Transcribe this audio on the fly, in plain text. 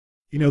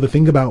You know, the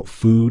thing about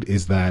food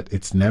is that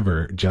it's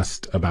never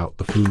just about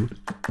the food.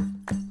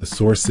 The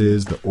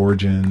sources, the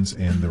origins,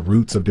 and the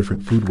roots of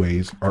different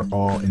foodways are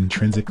all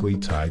intrinsically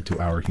tied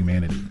to our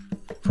humanity.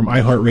 From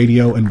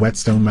iHeartRadio and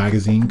Whetstone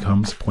Magazine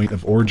comes Point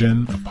of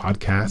Origin, a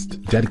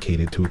podcast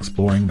dedicated to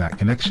exploring that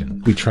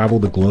connection. We travel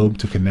the globe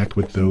to connect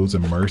with those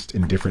immersed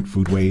in different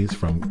foodways,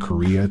 from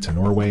Korea to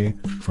Norway,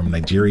 from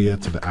Nigeria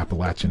to the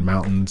Appalachian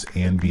Mountains,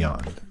 and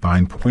beyond.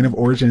 Find Point of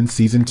Origin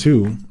Season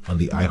 2 on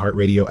the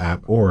iHeartRadio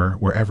app or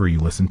wherever you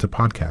listen to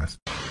podcasts.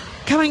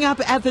 Coming up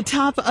at the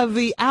top of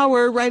the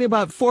hour, right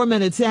about 4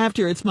 minutes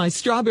after, it's my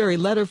strawberry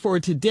letter for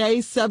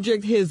today.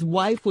 Subject, his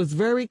wife was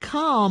very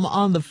calm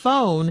on the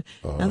phone.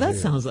 Now, that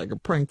sounds like a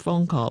prank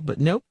phone call, but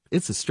nope,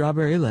 it's a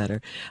strawberry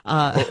letter.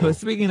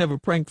 Speaking of a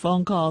prank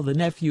phone call, the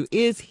nephew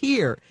is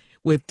here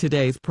with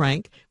today's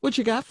prank. What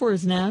you got for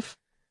us, Neff?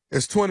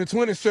 It's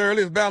 2020,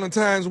 Shirley. It's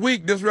Valentine's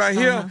week. This right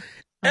here,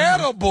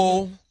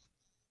 edible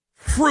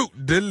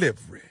fruit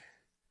delivery.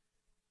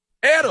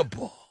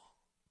 Edible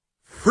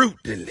fruit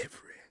delivery.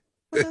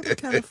 What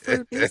kind of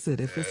fruit is it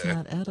if it's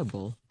not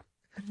edible?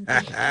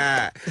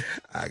 I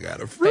got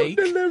a fruit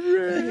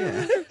delivery.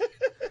 Yeah.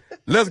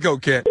 Let's go,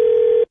 Kat.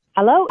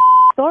 Hello,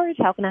 storage.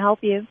 How can I help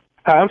you?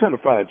 Hi, I'm trying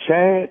to find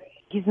Chad.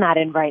 He's not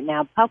in right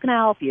now. How can I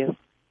help you?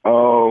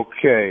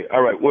 Okay.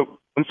 All right. Well,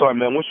 I'm sorry,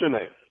 ma'am. What's your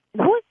name?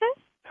 Who is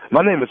this?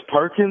 My name is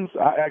Perkins.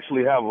 I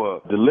actually have a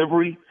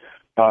delivery,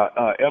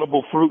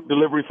 edible fruit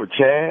delivery for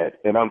Chad,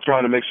 and I'm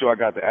trying to make sure I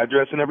got the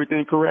address and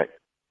everything correct.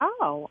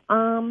 Oh,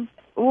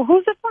 well,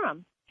 who's it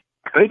from?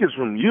 I think it's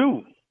from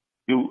you.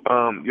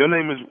 Your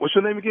name is, what's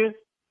your name again?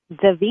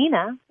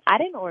 Davina. I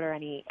didn't order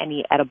any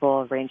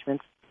edible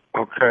arrangements.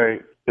 Okay.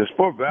 It's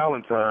for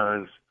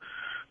Valentine's.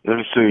 Let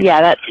me see.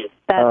 Yeah,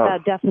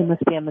 that definitely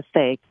must be a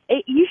mistake.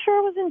 You sure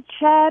it wasn't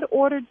Chad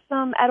ordered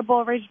some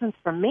edible arrangements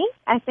for me?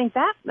 I think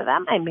that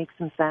might make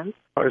some sense.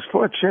 Oh, it's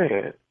for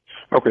Chad.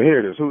 Okay, here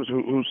it is.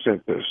 Who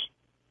sent this?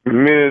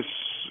 Miss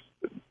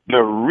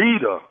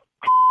Dorita.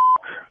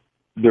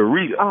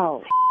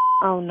 Dorita.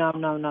 Oh, no.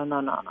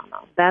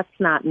 That's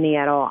not me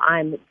at all.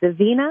 I'm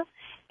Davina,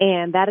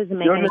 and that doesn't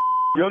make any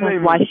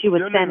sense why she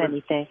would send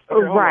anything.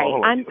 Okay, right.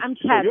 Hold on. I'm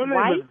Chad's your name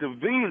wife. is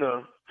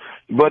Davina,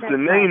 but the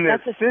name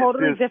that's a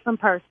totally different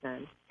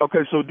person. Okay,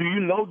 so do you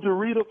know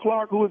Dorita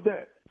Clark? Who is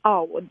that?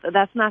 Oh,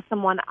 that's not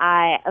someone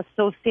I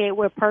associate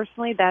with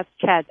personally. That's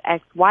Chad's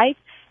ex-wife,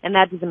 and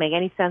that doesn't make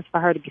any sense for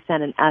her to be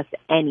sending us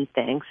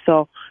anything.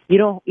 So you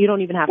don't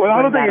even have to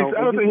bring that over.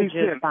 I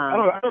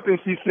don't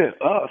think she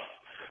sent us.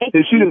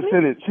 She didn't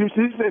send it. She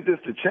sent this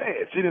to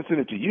Chad. She didn't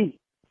send it to you.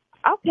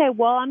 Okay,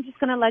 well, I'm just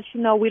gonna let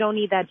you know we don't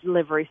need that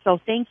delivery. So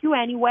thank you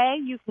anyway.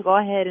 You can go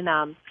ahead and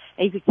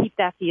you can keep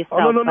that for yourself.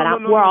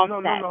 We're all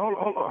set.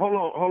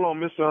 Hold on,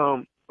 Miss I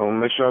want to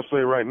make sure I say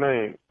the right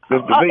name.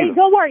 Miss Davina.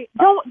 Don't worry.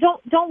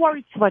 Don't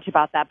worry too much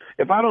about that.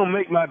 If I don't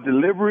make my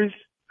deliveries,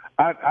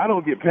 I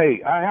don't get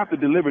paid. I have to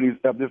deliver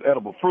this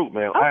edible fruit,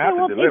 man. Okay, I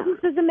have to deliver.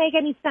 This doesn't make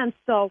any sense.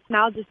 So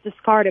now I'll just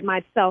discard it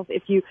myself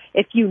if you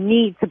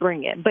need to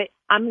bring it. But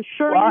I'm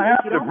sure I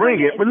have to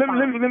bring it. But let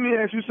me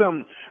ask you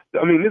something.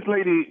 I mean, this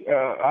lady.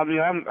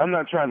 I'm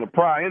not trying to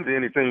pry into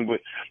anything, but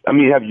I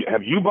mean,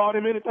 have you bought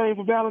him anything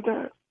for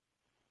Valentine's?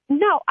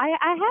 No,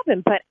 I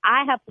haven't. But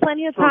I have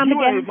plenty of time to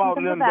get him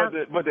something for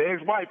Valentine's. But the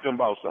ex-wife done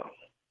bought something.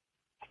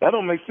 That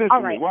don't make sense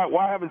to me.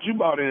 Why haven't you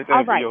bought anything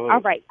for your husband?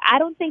 All right. I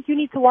don't think you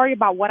need to worry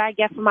about what I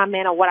get for my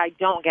man or what I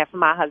don't get for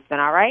my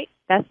husband, all right?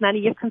 That's none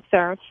of your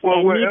concern.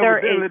 Well,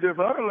 evidently this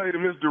other lady,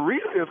 Miss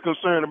Dorita, is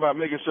concerned about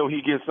making sure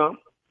he gets something.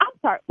 I'm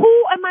sorry.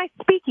 Who am I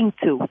speaking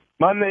to?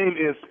 My name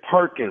is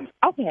Perkins.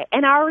 Okay,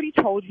 and I already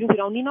told you we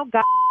don't need no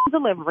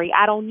delivery.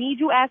 I don't need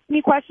you asking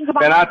me questions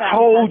about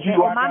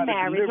my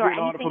marriage or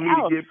anything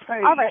else. To get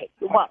paid. All right,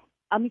 well,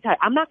 let me tell you,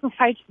 I'm not going to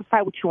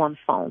fight with you on the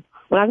phone.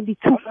 We're not going to be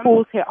two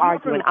fools here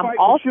arguing. I'm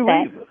all set.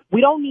 Either. We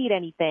don't need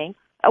anything.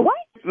 What?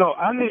 No,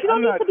 I need to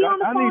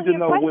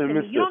know when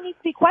Mr. You don't need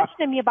to be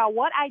questioning me about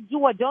what I do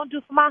or don't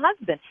do for my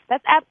husband.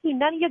 That's absolutely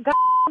none of your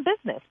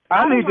business.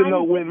 I need to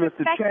know when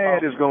Mr.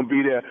 Chad is going to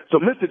be there. So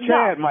Mr.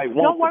 Chad might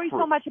want Don't worry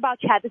so much about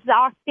Chad. This is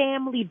our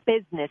family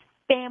business.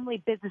 And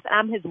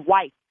I'm his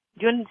wife.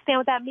 Do you understand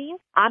what that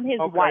means? I'm his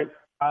wife.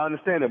 I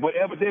understand that. But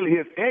evidently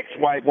his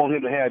ex-wife wants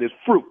him to have this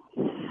fruit.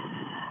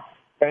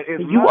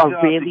 You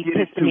are really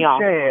pissing me off.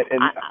 Chad,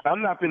 and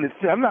I'm not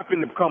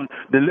going to come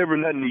deliver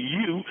nothing to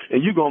you,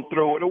 and you're going to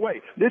throw it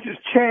away. This is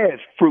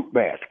Chad's fruit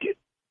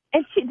basket.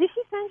 And did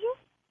she send you?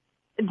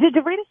 Did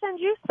Dorita send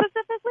you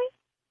specifically?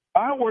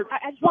 I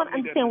just want to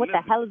understand what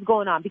the hell is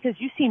going on, because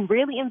you seem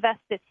really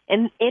invested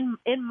in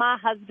my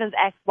husband's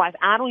ex-wife.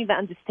 I don't even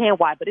understand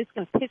why, but it's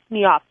going to piss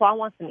me off, so I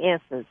want some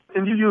answers.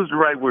 And you used the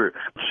right word.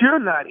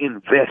 You're not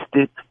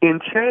invested in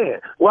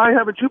Chad. Why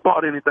haven't you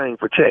bought anything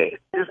for Chad?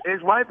 His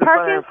ex-wife is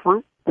buying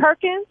fruit.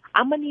 Perkins,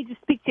 I'm going to need you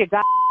to speak to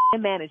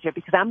your manager,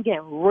 because I'm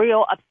getting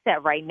real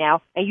upset right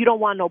now, and you don't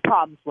want no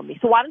problems with me.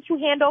 So why don't you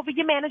hand over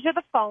your manager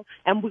the phone,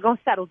 and we're going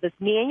to settle this,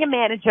 me and your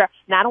manager,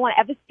 and I don't want to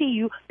ever see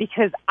you,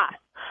 because I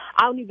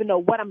don't even know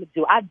what I'm going to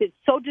do. I've been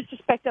so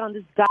disrespected on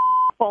this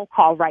phone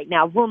call right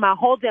now. Ruined my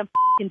whole damn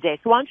day.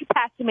 So why don't you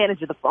pass your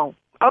manager the phone?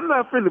 I'm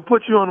not finna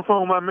put you on the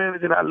phone with my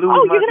manager and I lose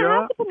Oh, my you're going to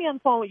job. have to put me on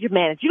the phone with your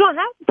manager. You don't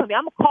have to put me.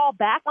 I'm going to call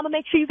back. I'm going to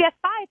make sure you get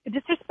fired for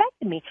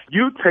disrespecting me.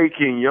 You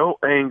taking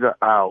your anger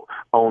out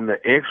on the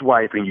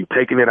ex-wife and you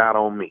taking it out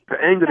on me. The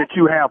anger that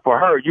you have for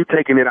her, you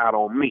taking it out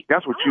on me.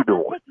 That's what you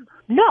doing.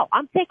 No,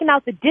 I'm taking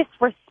out the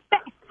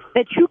disrespect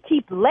that you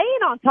keep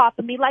laying on top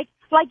of me like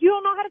you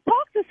don't know how to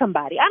talk to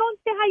somebody. I don't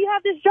understand how you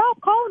have this job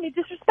calling me,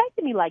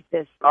 disrespecting me like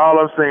this. All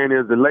I'm saying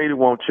is the lady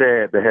want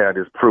Chad to have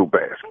this fruit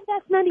basket. And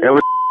that's none of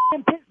your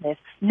business.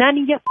 None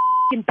of your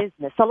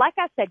business. So like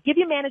I said, give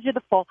your manager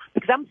the phone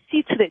because I'm going to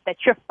see to it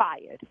that you're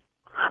fired.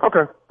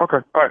 Okay. All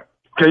right.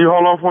 Can you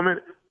hold on for a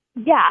minute?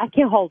 Yeah, I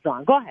can hold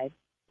on. Go ahead.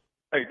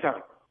 Hey,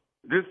 Tom,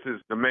 this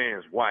is the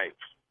man's wife.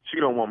 She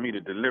don't want me to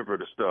deliver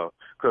the stuff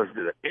because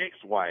the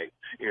ex-wife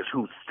is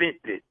who sent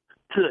it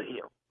to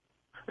him.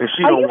 And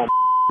she don't want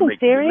me to make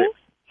serious? it.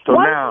 So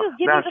Why now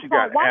she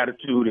got phone?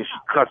 attitude and she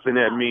cussing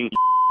at me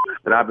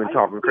and I've been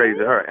talking crazy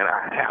to her and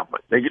I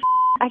haven't. They get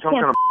some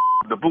kind of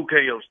the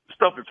bouquet of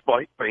stuff is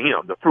for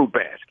him, the fruit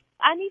basket.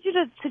 I need you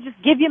to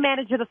just give your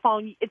manager the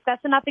phone. If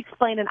that's enough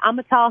explaining, I'm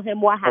going to tell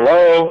him what happened.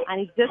 Hello? I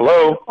need just to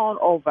Hello? the phone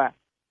over.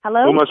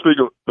 Hello? Who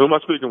am I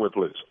speaking with,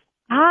 please?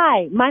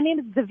 Hi, my name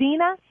is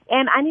Davina,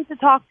 and I need to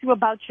talk to you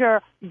about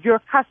your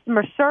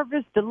customer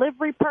service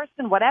delivery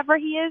person, whatever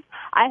he is.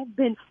 I have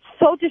been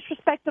so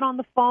disrespected on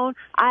the phone.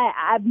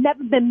 I've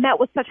never been met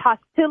with such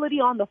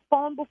hostility on the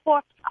phone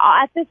before.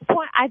 At this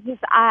point, I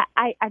just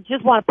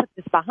want to put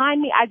this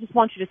behind me. I just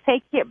want you to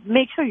take it,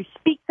 make sure you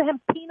speak to him,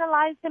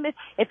 penalize him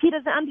if he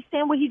doesn't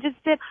understand what he just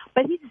did.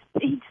 But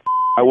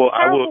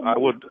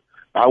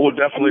I will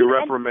definitely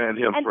reprimand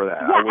him for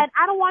that. Yeah, and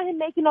I don't want him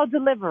making no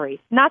delivery.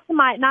 Not to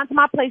my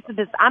place of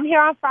business. I'm here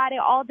on Friday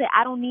all day.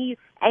 I don't need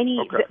any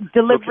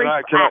delivery.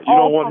 So you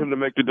don't want him to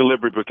make the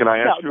delivery, but can I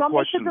ask you a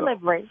question? No, don't make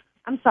the delivery.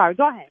 I'm sorry.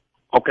 Go ahead.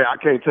 Okay, I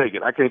can't take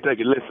it.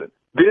 Listen,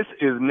 this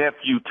is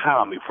Nephew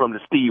Tommy from the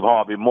Steve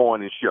Harvey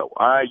Morning Show.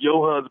 All right,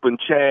 your husband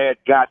Chad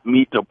got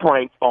me to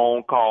prank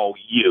phone call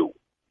you.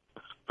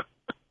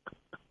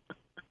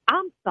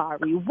 I'm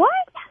sorry. What?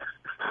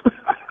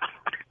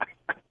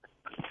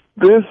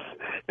 This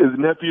is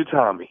Nephew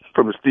Tommy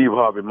from the Steve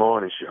Harvey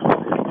Morning Show.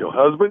 Your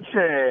husband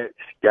Chad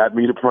got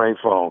me to prank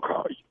phone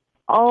call you.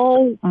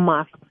 Oh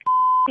my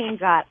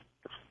God!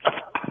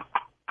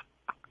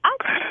 I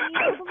can't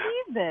even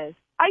believe this.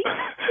 Are you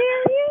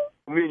serious?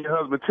 Me and your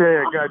husband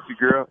Chad got you,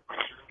 girl.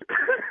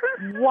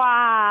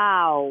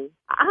 Wow.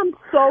 I'm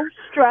so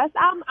stressed.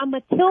 I'm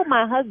going to kill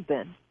my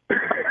husband.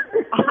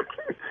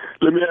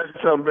 Let me ask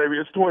you something, baby.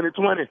 It's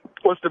 2020.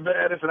 What's the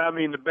baddest, and I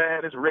mean the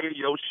baddest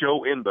radio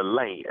show in the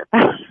land?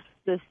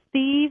 The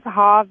Steve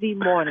Harvey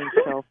Morning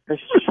Show, for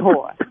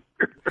sure.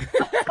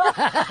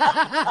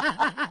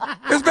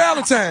 It's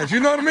Valentine's, you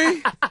know what I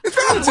mean? It's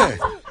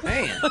Valentine's.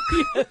 Man.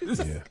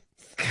 Yeah.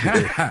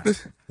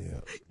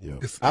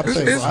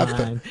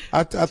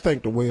 I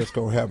think the way it's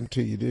gonna happen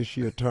to you this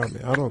year, Tommy,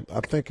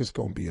 I think it's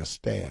gonna be a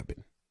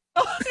stabbing.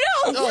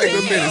 Wait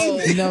a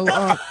minute. You know,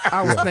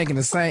 I was thinking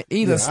the same.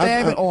 Either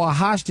stabbing or a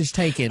hostage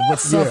taking with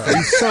suffering.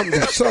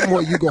 Yeah, something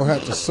what you're going to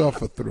have to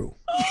suffer through.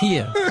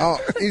 Yeah.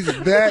 Either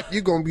that,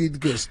 you're going to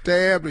get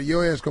stabbed, or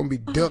your ass going to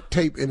be duct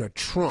taped in a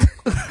trunk.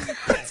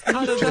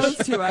 Out of those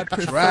two, I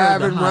prefer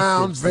driving the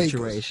around hostage Vegas.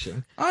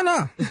 situation. I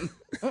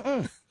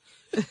know.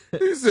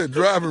 He said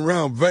driving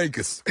around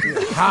Vegas.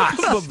 Hot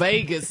for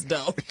Vegas,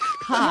 though.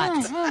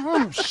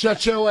 Hot.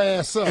 Shut your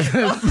ass up.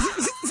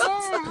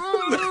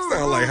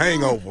 Sound like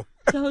Hangover.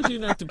 Told you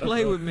not to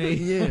play with me.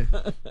 Yeah.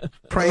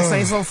 Pranks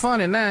ain't so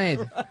funny now,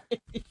 ain't it?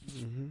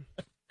 Mm-hmm.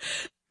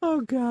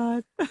 Oh,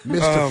 God.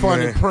 Mr.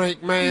 Funny man.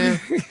 Prank Man.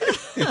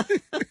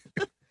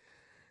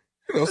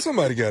 You know,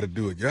 somebody got to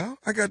do it, y'all.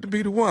 I got to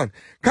be the one.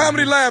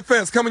 Comedy Laugh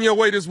Fest coming your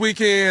way this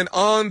weekend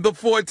on the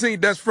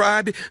 14th. That's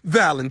Friday,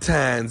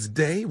 Valentine's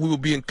Day. We will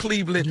be in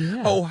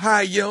Cleveland,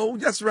 Ohio.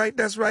 That's right.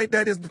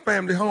 That is the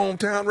family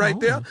hometown right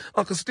there.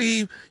 Uncle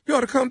Steve, you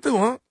ought to come through,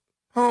 huh?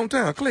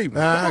 Hometown,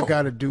 Cleveland. I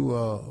got to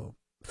do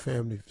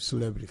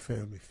Celebrity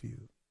Family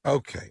Feud.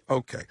 Okay.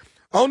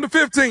 On the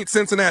 15th,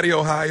 Cincinnati,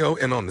 Ohio,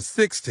 and on the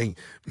 16th,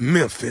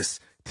 Memphis,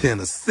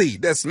 Tennessee.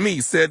 That's me,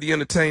 said the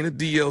entertainer,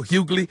 D.L.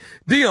 Hughley,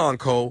 Dion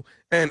Cole,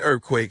 and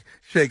Earthquake,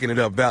 shaking it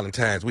up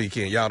Valentine's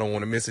weekend. Y'all don't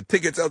want to miss it.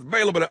 Tickets are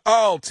available at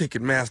all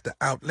Ticketmaster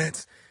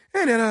outlets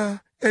and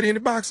at any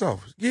box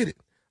office. Get it.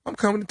 I'm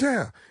coming to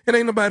town. And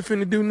ain't nobody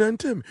finna do nothing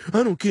to me.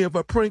 I don't care if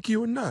I prank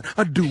you or not.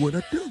 I do what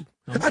I do.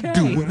 Okay. I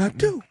do what I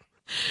do.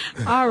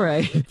 All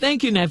right.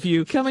 Thank you,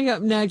 nephew. Coming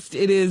up next,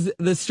 it is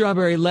the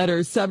Strawberry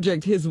Letter.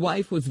 Subject, his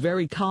wife was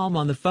very calm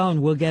on the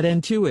phone. We'll get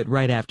into it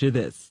right after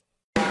this.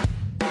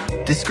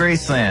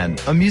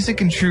 Disgraceland, a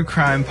music and true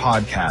crime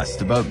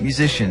podcast about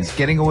musicians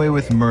getting away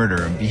with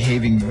murder and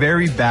behaving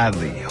very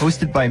badly,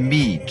 hosted by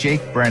me,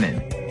 Jake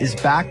Brennan, is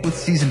back with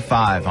season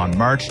 5 on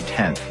March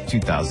 10th,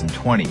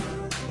 2020.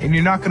 And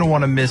you're not going to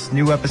want to miss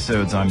new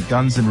episodes on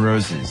Guns N'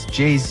 Roses,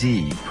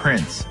 Jay-Z,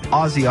 Prince,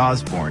 Ozzy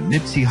Osbourne,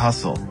 Nipsey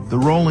Hussle, The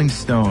Rolling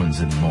Stones,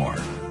 and more.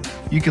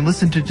 You can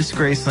listen to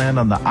Disgraceland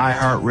on the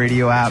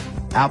iHeartRadio app,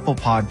 Apple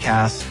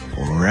Podcasts,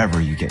 or wherever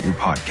you get your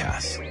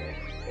podcasts.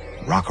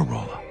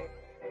 Rock-a-rolla.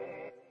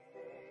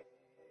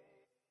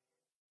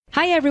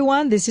 Hi,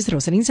 everyone. This is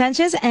Rosalyn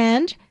Sanchez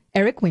and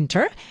Eric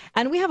Winter,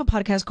 and we have a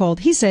podcast called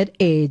He Said,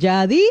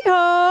 Ella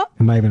Dijo.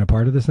 Am I even a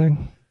part of this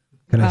thing?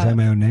 Can I say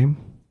my own name?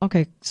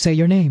 Okay, say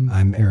your name.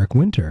 I'm Eric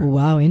Winter.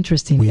 Wow,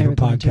 interesting. We have Eric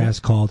a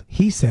podcast called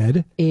He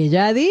Said,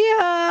 Ella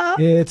Dijo.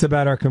 It's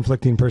about our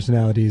conflicting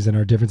personalities and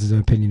our differences of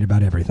opinion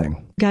about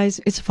everything. Guys,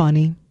 it's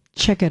funny.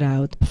 Check it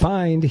out.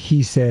 Find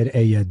He Said,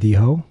 Ella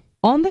Dijo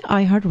on the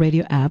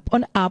iHeartRadio app,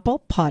 on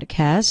Apple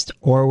Podcast,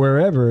 or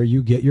wherever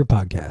you get your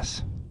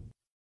podcasts.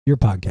 Your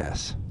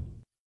podcasts.